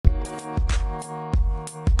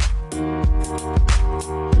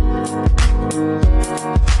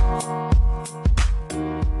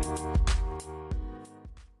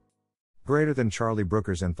Greater Than Charlie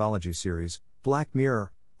Brooker's anthology series, Black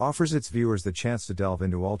Mirror, offers its viewers the chance to delve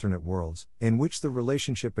into alternate worlds, in which the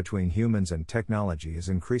relationship between humans and technology is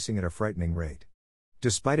increasing at a frightening rate.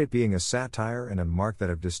 Despite it being a satire and a mark that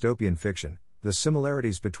of dystopian fiction, the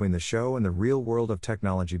similarities between the show and the real world of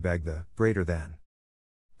technology beg the greater than.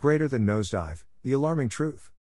 Greater Than Nosedive, The Alarming Truth.